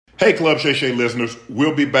Hey Club Shay Shay listeners,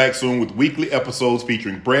 we'll be back soon with weekly episodes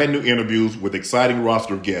featuring brand new interviews with exciting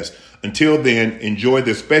roster of guests. Until then, enjoy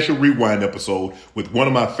this special rewind episode with one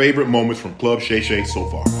of my favorite moments from Club Shay Shay so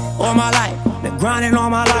far. All my life, been grinding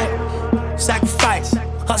all my life. Sacrifice,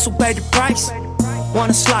 hustle paid the price.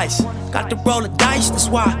 Want a slice, got to roll the dice. That's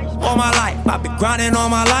why all my life, I've been grinding all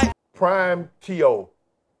my life. Prime T.O.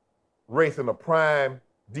 racing a prime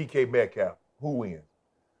DK Metcalf. Who wins?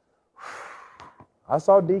 I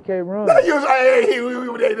saw DK run. No,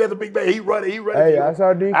 that's a big man. He run it. Hey, I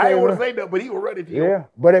saw DK I didn't want run. to say that, but he was running to you. Yeah,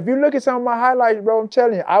 but if you look at some of my highlights, bro, I'm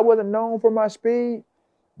telling you, I wasn't known for my speed,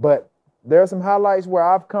 but there are some highlights where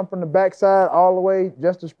I've come from the backside all the way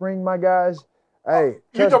just to spring my guys. Hey,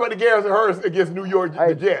 You talking about the Garrison Hurst against New York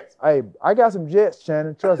the Jets? Hey, I got some jets,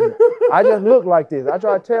 Shannon. Trust me. I just look like this. I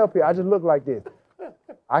try to tell people, I just look like this.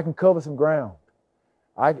 I can cover some ground.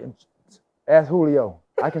 I can ask Julio.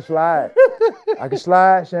 I can slide. I can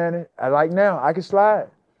slide, Shannon. I can slide.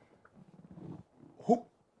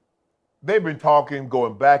 They've been talking,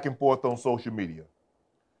 going back and forth on social media.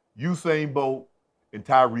 Usain Bolt and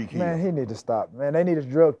Tyreek Hill. Man, he need to stop. Man, they need to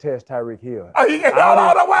drug test Tyreek Hill. Hold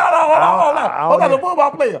on, a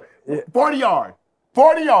football player. 40 yards.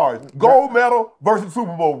 40 yards. Gold medal versus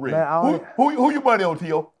Super Bowl ring. Man, who you money on,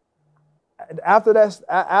 T.O.? After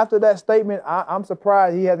that statement, I'm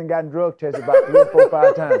surprised he hasn't gotten drug tested about 3, 4,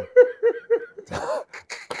 5 times.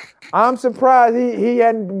 I'm surprised he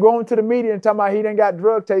hadn't gone to the media and talking about he done got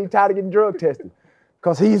drug tested. He's tired of getting drug tested.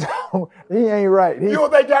 Because he ain't right. You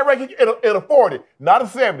don't think Tyreek in a 40, not a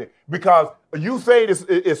 70, because Usain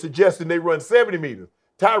is suggesting they run 70 meters.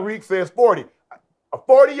 Tyreek says 40. A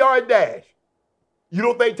 40-yard dash. You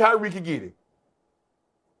don't think Tyreek can get it?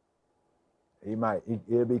 He might.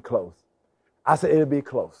 It'll be close. I said it'll be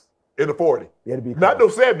close. In the 40. It'll be close. Not no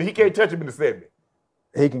 70. He can't touch him in the 70.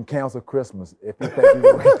 He can cancel Christmas if he thinks he's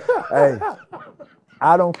going to. Hey,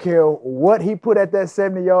 I don't care what he put at that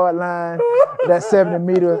 70-yard line, that 70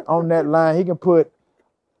 meter on that line. He can put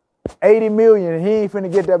 80 million and he ain't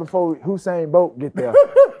finna get there before Usain Bolt get there.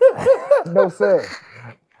 No, sir.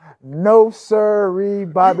 No, sir,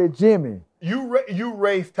 Bobby Jimmy. You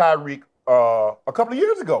raced Tyreek a couple of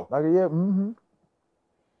years ago. Like a year, mm-hmm.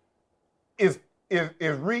 Is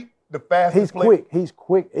Reek the fastest player? He's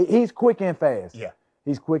quick. He's quick and fast. Yeah.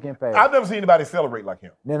 He's quick and fast. I've never seen anybody accelerate like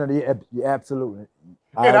him. No, yeah, absolutely.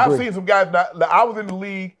 And I've seen some guys. I was in the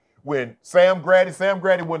league when Sam Grady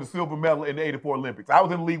won the silver medal in the '84 Olympics. I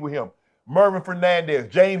was in the league with him. Mervin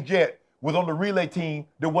Fernandez, James Jett was on the relay team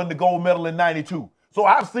that won the gold medal in '92. So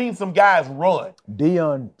I've seen some guys run.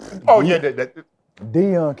 Dion. Oh yeah,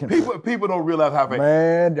 Dion can. People don't realize how fast.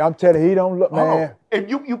 Man, I'm telling you, he don't look, man. And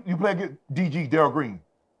you play against DG Darryl Green.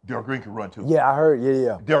 Darryl Green can run too. Yeah, I heard.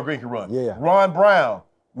 Yeah. Darryl Green can run. Yeah. Ron Brown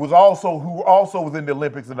who also was in the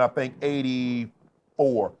Olympics in I think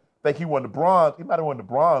 '84. I think he won the bronze. He might have won the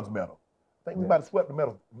bronze medal. I think he might have swept the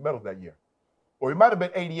medals that year, or it might have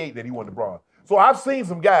been '88 that he won the bronze. So I've seen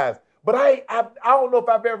some guys, but I don't know if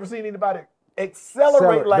I've ever seen anybody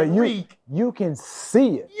accelerate like Reek. You can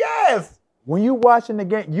see it. Yes. When you're watching the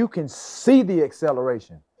game, you can see the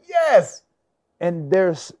acceleration. Yes. And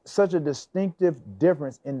there's such a distinctive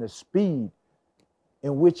difference in the speed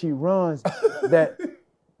in which he runs that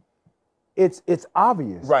it's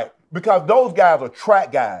obvious. Right. Because those guys are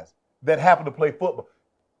track guys that happen to play football.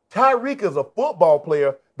 Tyreek is a football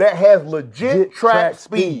player that has legit track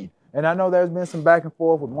speed. And I know there's been some back and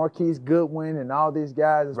forth with Marquise Goodwin and all these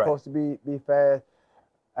guys are supposed to be fast.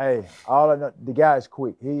 Hey, all I know, the guy's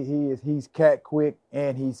quick. He's cat quick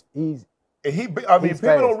and he's people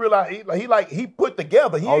don't realize he put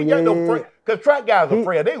together. He ain't got no friend. Because track guys are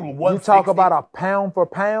afraid. They were 160. You talk about a pound for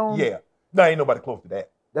pound? Yeah. No, ain't nobody close to that.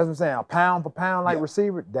 That's what I'm saying. A pound for pound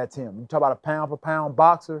receiver, that's him. You talk about a pound for pound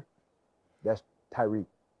boxer, that's Tyreek.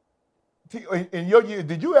 In your year,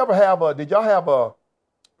 did y'all have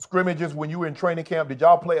scrimmages when you were in training camp? Did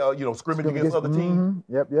y'all play scrimmage against other teams?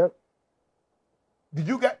 Yep.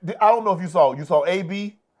 I don't know if you saw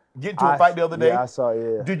AB get into a fight the other day. Yeah, I saw,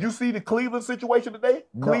 yeah. Did you see the Cleveland situation today?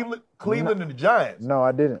 No. Cleveland and the Giants. No,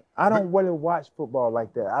 I didn't. I don't really watch football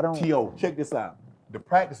like that. I don't. T.O., check this out. The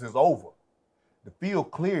practice is over. The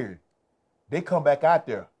field cleared. They come back out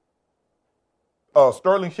there.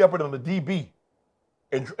 Sterling Shepard on the DB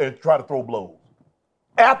and try to throw blows.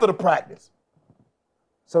 After the practice.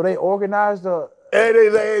 So they organized a... And they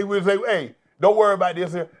say, hey, don't worry about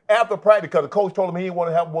this here. After practice, because the coach told him he didn't want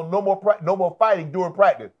to have no more fighting during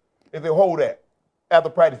practice. They said, hold that. After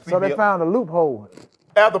practice, so they found a loophole.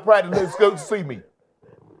 After practice, let's go see me.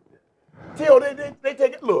 Till they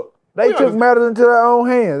take it. Look. They took matters into their own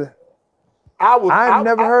hands. I've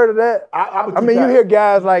never heard of that. I mean, you hear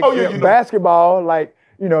guys like basketball, like,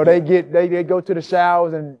 you know, they go to the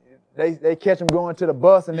showers and they catch them going to the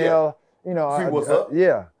bus and they'll, you know, see what's up.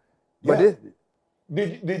 Yeah. But this,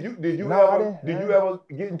 did you ever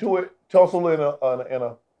get into it, tussle in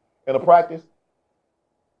a practice?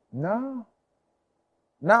 No,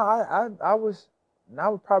 I was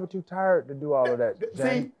probably too tired to do all of that.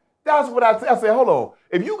 James. See, that's what I said. Hold on.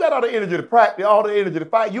 If you got all the energy to practice, all the energy to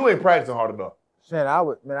fight, you ain't practicing hard enough. Man,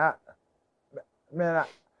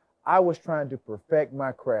 I was trying to perfect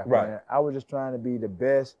my craft. Right. Man. I was just trying to be the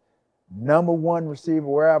best, number one receiver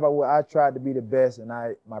wherever I tried to be the best, and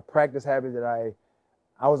my practice habits that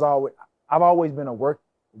I've always been a work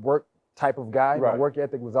type of guy. Right. My work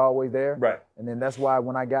ethic was always there. Right. And then that's why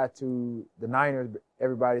when I got to the Niners,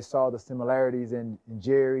 everybody saw the similarities in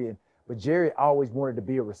Jerry, but Jerry always wanted to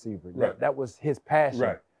be a receiver. Right. That was his passion.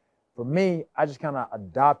 Right. For me, I just kind of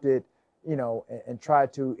adopted, you know, and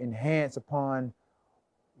tried to enhance upon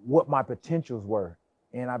what my potentials were.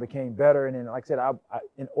 And I became better. And then, like I said, I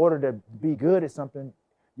in order to be good at something,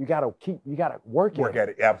 you gotta work at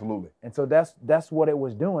it. Absolutely. And so that's what it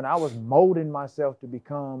was doing. I was molding myself to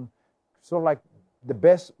become sort of like the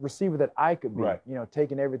best receiver that I could be. Right. You know,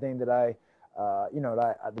 taking everything that I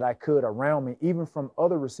could around me, even from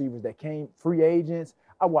other receivers that came, free agents.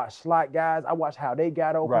 I watched slot guys. I watched how they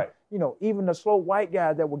got open. Right. You know, even the slow white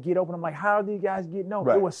guys that would get open. I'm like, how are these guys getting open?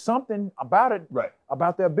 Right. There was something about it, Right.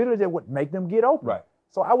 about their ability that would make them get open. Right.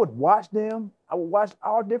 So I would watch them. I would watch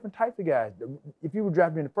all different types of guys. If you were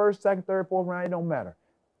drafted in the first, second, third, fourth round, it don't matter.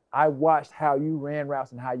 I watched how you ran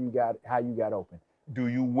routes and how you got open. Do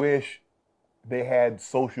you wish they had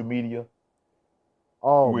social media?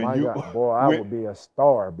 Oh my God, boy, I would be a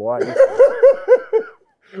star, boy.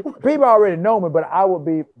 People already know me, but I would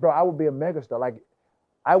be a megastar. Like,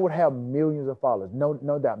 I would have millions of followers,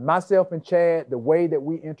 no doubt. Myself and Chad, the way that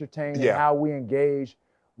we entertain and how we engage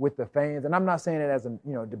with the fans, and I'm not saying it as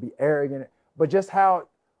to be arrogant, but just how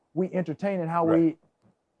we entertain and how we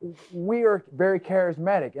are very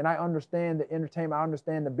charismatic. And I understand the entertainment, I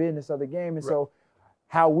understand the business of the game, and so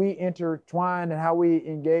how we intertwine and how we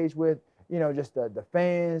engage with just the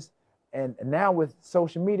fans, and now with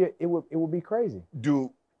social media, it would be crazy.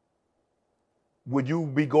 Would you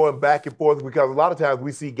be going back and forth? Because a lot of times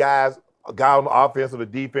we see a guy on the offense or the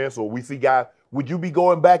defense, or we see guys. Would you be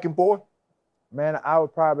going back and forth? Man, I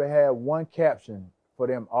would probably have one caption for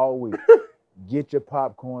them all week. Get your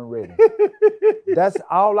popcorn ready. That's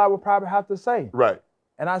all I would probably have to say. Right.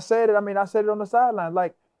 And I said it on the sideline.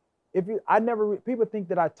 Like, people think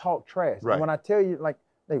that I talk trash. Right. And when I tell you,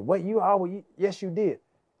 yes, you did.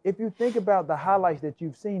 If you think about the highlights that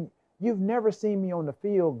you've seen, you've never seen me on the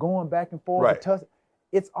field going back and forth. Right.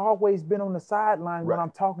 It's always been on the sideline when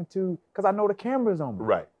I'm talking to, because I know the camera's on me.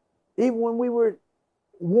 Right. Even when we were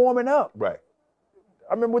warming up. Right.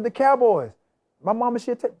 I remember with the Cowboys, my mama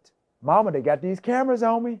Mama, they got these cameras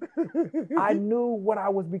on me. I knew what I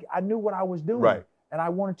was doing. Right. And I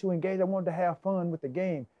wanted to engage. I wanted to have fun with the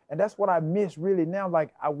game. And that's what I miss really now.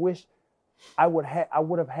 Like, I wish I would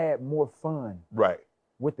have had more fun. Right.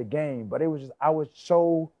 With the game. But it was just, I was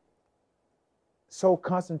so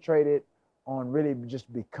concentrated on really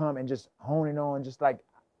just becoming, just honing on, just like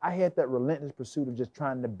I had that relentless pursuit of just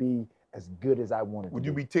trying to be as good as I wanted to be. Would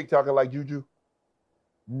you be TikToking like Juju?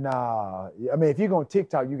 Nah. I mean, if you're going to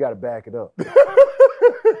TikTok, you got to back it up.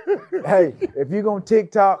 Hey, if you're going to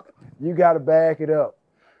TikTok, you got to back it up.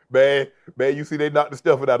 Man, you see they knocked the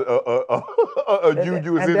stuff out of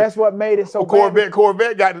Juju. And that's what made it so bad.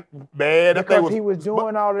 Corvette got it. Man, that because thing he was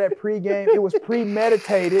doing all of that pregame. It was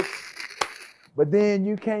premeditated, but then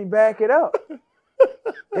you can't back it up.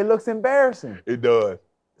 It looks embarrassing. It does.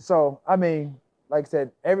 So, I mean, like I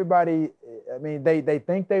said, everybody, I mean, they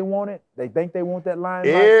think they want it. They think they want that line.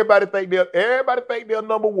 Everybody think they're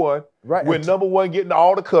number one. Right. When number one getting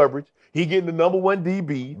all the coverage. He getting the number one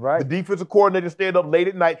DB. Right. The defensive coordinator staying up late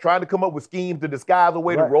at night trying to come up with schemes to disguise a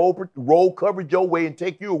way to roll coverage your way and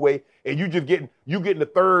take you away. And you getting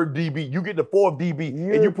the third DB, you getting the fourth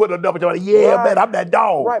DB, and you put a number on it. Yeah, man, I'm that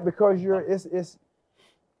dog. Right, because your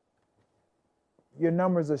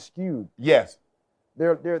numbers are skewed. Yes.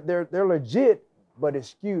 They're legit, but it's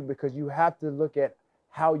skewed because you have to look at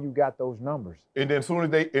how you got those numbers. And then as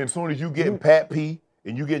soon as you getting Pat P,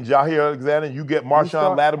 and you get Jair Alexander, and you get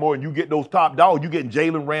Marshawn Lattimore, and you get those top dogs, you get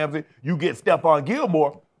Jalen Ramsey, you get Stephon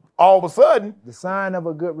Gilmore, all of a sudden. The sign of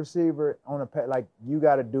a good receiver you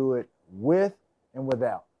got to do it with and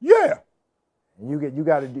without. Yeah. And you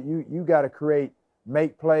got to create,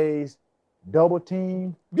 make plays, double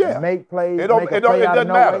team, make plays, it doesn't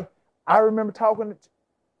matter. I remember talking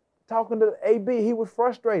to AB. He was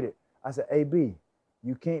frustrated. I said, AB,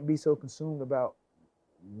 you can't be so consumed about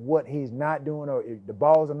what he's not doing or if the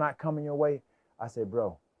balls are not coming your way. I said,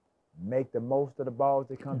 bro, make the most of the balls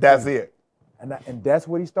that come. That's it. And that's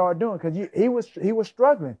what he started doing because he was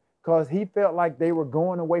struggling because he felt like they were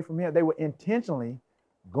going away from him. They were intentionally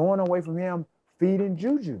going away from him, feeding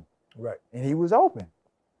Juju. Right. And he was open,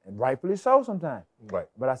 and rightfully so sometimes. Right.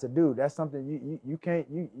 But I said, dude, that's something you can't,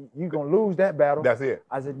 you're going to lose that battle. That's it.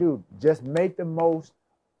 I said, dude, just make the most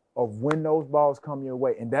of when those balls come your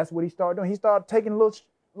way. And that's what he started doing. He started taking a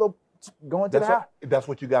little going to the house. That's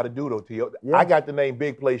what you got to do, though, T.O. Yeah. I got the name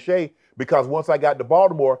Big Play Shay because once I got to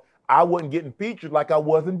Baltimore, I wasn't getting featured like I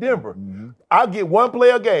was in Denver. Mm-hmm. I'll get one play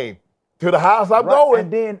a game to the house I'm going.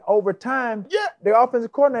 And then over time, Yeah. the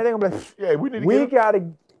offensive coordinator, they're going to be like, Yeah, we need to we got to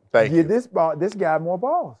Thank give you. this guy more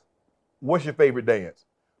balls. What's your favorite dance?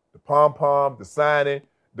 The pom-pom, the signing,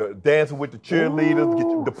 the dancing with the cheerleaders,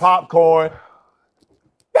 get the popcorn.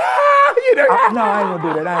 No, I ain't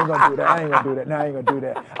gonna do that. I ain't gonna do that. I ain't gonna do that. No, I ain't gonna do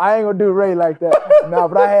that. I ain't gonna do Ray like that. No,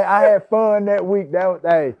 but I had fun that week.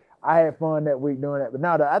 I had fun that week doing that. But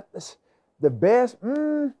no, the best.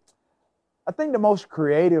 I think the most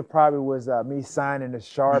creative probably was me signing the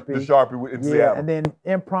Sharpie. The Sharpie in Yeah, Seattle. and then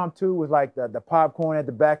impromptu was like the popcorn at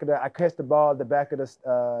the back of I catch the ball at the back of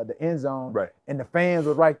the end zone, Right. and the fans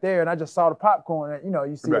was right there, and I just saw the popcorn. And,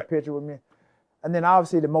 you see the Right. picture with me, and then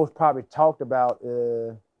obviously the most probably talked about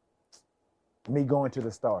me going to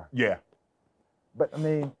the Star. Yeah. But I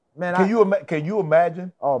mean, man, Can you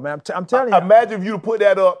imagine? Oh man, I'm telling you, Imagine if you put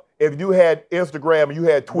that up if you had Instagram and you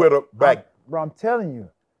had Twitter back. bro. I'm telling you,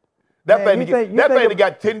 That man, thing that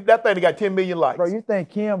got 10 million likes. bro. You think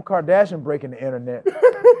Kim Kardashian breaking the internet?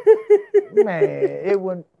 Man, it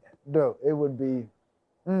wouldn't. No, it would be.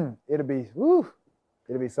 It'd be. Woo,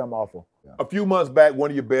 it'd be something awful. A few months back,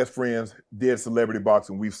 one of your best friends did celebrity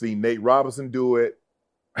boxing. We've seen Nate Robinson do it.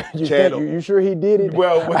 You, Chad- think, you sure he did it?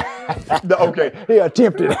 Well, no, okay. He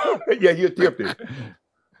attempted. Yeah, you attempted.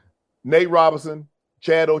 Nate Robinson,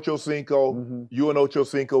 Chad Ochocinco, Mhm. you and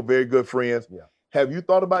Ochocinco, very good friends. Yeah. Have you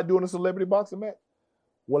thought about doing a celebrity boxing match?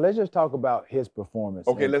 Well, let's just talk about his performance.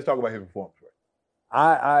 Okay, And let's talk about his performance.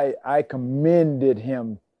 Right. I commended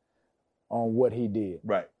him on what he did.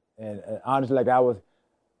 Right. And honestly, like I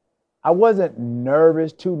wasn't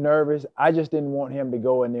too nervous. I just didn't want him to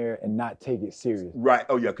go in there and not take it serious. Right.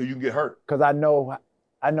 Oh, yeah, because you can get hurt. Because I know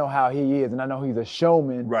how he is, and I know he's a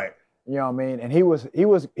showman. Right. You know what I mean? And he was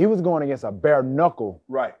going against a bare knuckle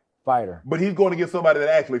Right. fighter. But he's going to get somebody that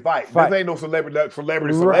actually fights. Fight. This ain't no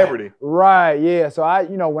celebrity. Right. Yeah. So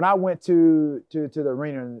when I went to the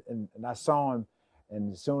arena and I saw him,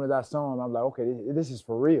 and as soon as I saw him, I'm like, okay, this is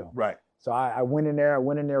for real. Right. So I went in there. I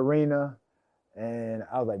went in the arena, and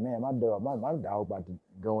I was like, man, my dog about to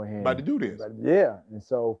go in here. About to do this. Yeah. And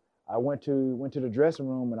so I went to the dressing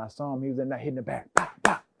room, and I saw him. He was in there hitting the back. Pow,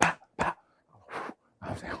 pow, pow, pow.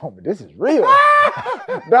 I was like, oh, but this is real.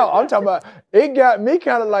 No, I'm talking about, it got me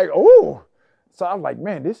kind of like, ooh. So I was like,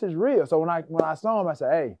 man, this is real. So when I saw him, I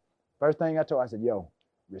said, hey, first thing I told him, I said, yo,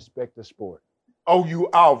 respect the sport. Oh, you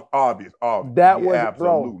obvious. That was,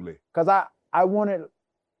 absolutely. Because I wanted,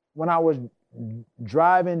 when I was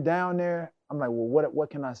driving down there, I'm like, well, what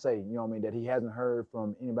can I say? You know what I mean? That he hasn't heard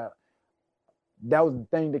from anybody. That was the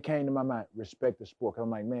thing that came to my mind, respect the sport. Because I'm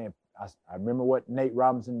like, man, I remember what Nate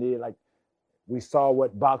Robinson did. Like, we saw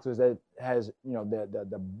what boxers that has,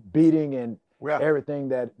 the beating and everything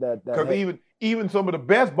that Because even some of the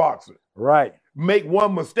best boxers right make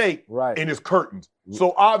one mistake Right. and it's curtains.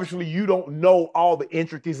 So obviously you don't know all the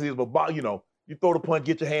intricacies of a box. You throw the punch,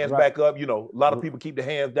 get your hands Right. back up. A lot of people keep their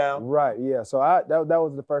hands down. Right, yeah. So that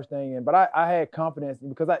was the first thing. But I had confidence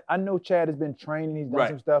because I know Chad has been training, he's done Right.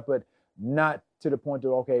 some stuff, but not to the point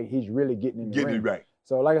of, okay, he's really getting in the Getting ring. it right.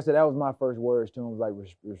 So like I said, that was my first words to him, was like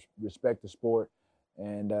respect the sport.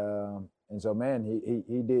 And so man,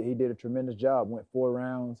 he did a tremendous job. Went 4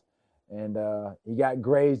 rounds, and he got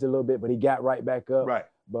grazed a little bit, but he got right back up. Right.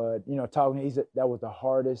 But talking, he said that was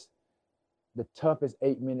the toughest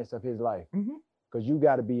 8 minutes of his life, because you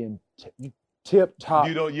got to be in tip top.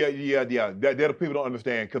 That the people don't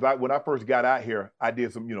understand. Because when I first got out here, I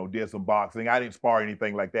did some boxing. I didn't spar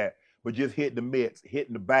anything like that, but just hitting the mitts,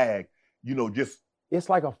 hitting the bag, just. It's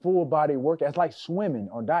like a full body workout. It's like swimming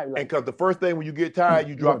or diving. And because the first thing when you get tired,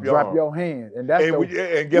 you drop your arm. your hand, and that's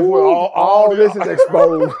and guess what? All this is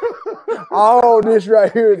exposed. All this right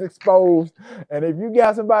here is exposed. And if you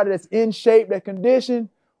got somebody that's in shape, that condition,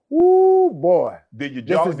 woo boy, Did you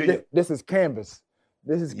jog? this is canvas.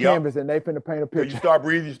 This is Yep. canvas, and they finna paint a So you picture. start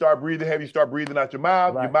breathing heavy, you start breathing out your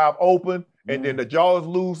mouth Right. open, and then the jaw is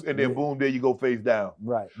loose, and then Yeah. boom, there you go face down.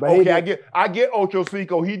 Right. But he Okay, did- I get Ocho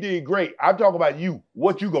Cinco. He did great. I'm talking about you.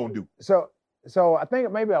 What you gonna do? So I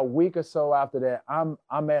think maybe a week or so after that, I'm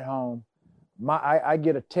at home. I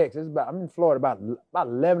get a text. I'm in Florida about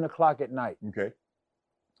 11 o'clock at night. Okay.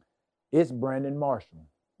 It's Brandon Marshall.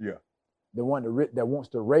 Yeah. The one that wants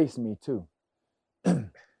to race me too.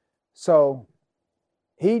 So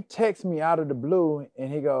he texts me out of the blue and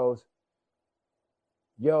he goes,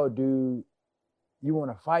 "Yo, dude, you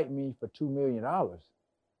want to fight me for $2 million?" And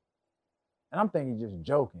I'm thinking just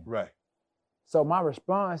joking. Right. So my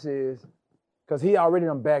response is, because he already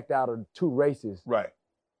done backed out of 2 races. Right.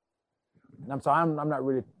 And I'm not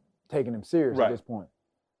really taking him serious Right. at this point.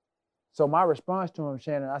 So my response to him,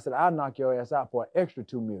 Shannon, I said, "I'll knock your ass out for an extra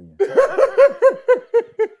 $2 million."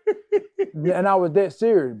 And I was that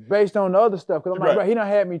serious based on the other stuff. Because I'm like, Right. bro, he done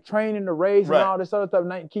had me training the race Right. and all this other stuff.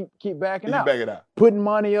 And I keep backing You out. back it out. Putting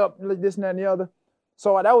money up, this and that and the other.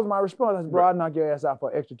 So that was my response. I said, "Bro, Right. I'll knock your ass out for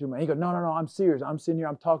an extra $2 million." He goes, no, I'm serious. I'm sitting here,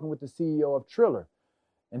 I'm talking with the CEO of Triller.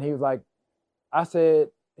 And he was like,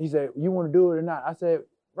 he said, "You want to do it or not?" I said,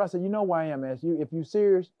 "You know where I am, man. If you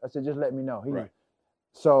serious," I said, "just let me know." Right.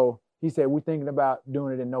 So he said, "We're thinking about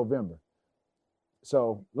doing it in November."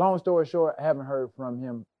 So long story short, I haven't heard from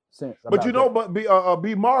him since. But about you know, that.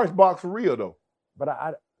 B Mars box for real though. But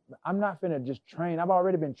I'm not finna just train. I've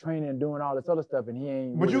already been training and doing all this other stuff, and he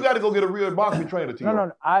ain't. But you got to go get a real boxing trainer, T.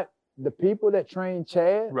 No. The people that train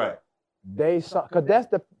Chad, Right. they saw, because that's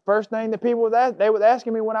the first thing that people was asking. They was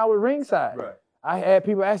asking me when I was ringside. Right. I had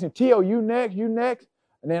people asking, "T.O., you next, you next?"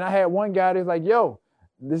 And then I had one guy that was like, "Yo,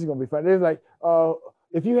 this is gonna be fun." They was like,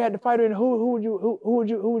 "If you had to fight, who would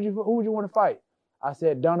you want to fight?" I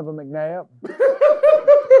said, "Donovan McNabb."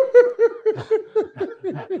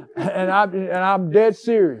 and I'm dead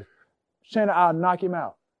serious. Shannon, I'll knock him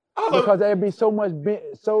out. Because there'd be so much, But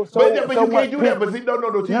you so can't much do that. But see, no.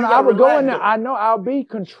 See, No, you I gotta would go in relax, there. I know I'll be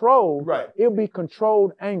controlled. Right. It'll be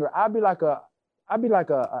controlled anger. I'll be like a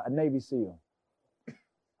Navy SEAL.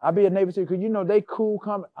 I'll be a Navy SEAL because you know they cool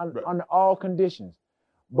Right. under all conditions,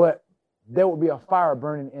 but there would be a fire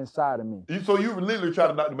burning inside of me. So you literally try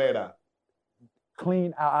to knock the man out.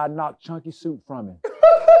 Clean out. I knocked Chunky Soup from him.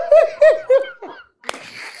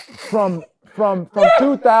 from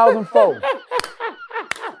 2004.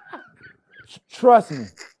 Trust me.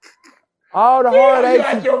 All the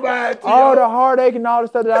heartache, all the heartache and all the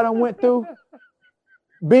stuff that I done went through,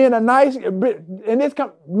 being a nice, and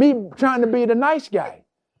me trying to be the nice guy.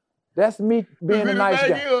 That's me being a nice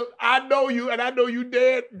guy. I know you, and I know you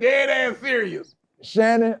dead ass serious.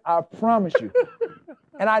 Shannon, I promise you.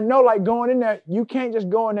 And I know, like going in there, you can't just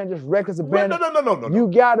go in there and just reckless abandon. No. You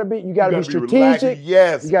gotta be relaxed. strategic.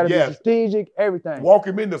 Yes, You gotta yes. be strategic. Everything. Walk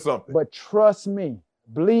him into something. But trust me,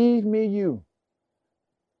 believe me,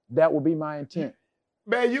 that will be my intent.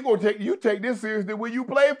 Man, you take this seriously when you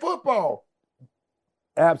play football.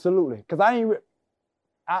 Absolutely, because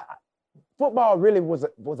football really was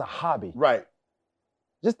a hobby. Right.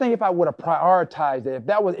 Just think if I would have prioritized it.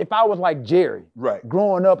 If I was like Jerry, Right.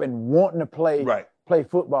 growing up and wanting to play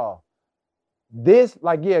football. This,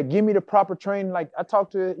 give me the proper training. Like I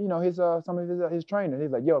talked to, some of his trainers.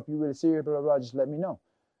 He's like, "Yo, if you really serious, blah, blah, blah, just let me know."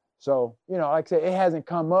 So, like I said, it hasn't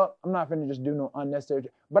come up. I'm not finna just do no unnecessary,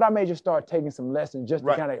 but I may just start taking some lessons just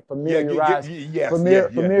to kind of familiarize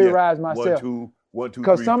myself. 1, 2, 3, 4.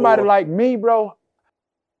 Because somebody like me, bro,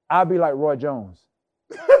 I'll be like Roy Jones.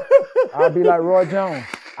 I'll be like Roy Jones.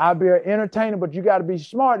 I'll be an entertainer, but you got to be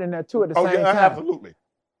smart in that too at the same time. Absolutely.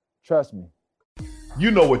 Trust me.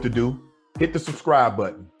 You know what to do. Hit the subscribe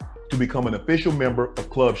button to become an official member of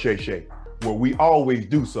Club Shay Shay, where we always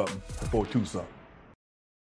do something for two something.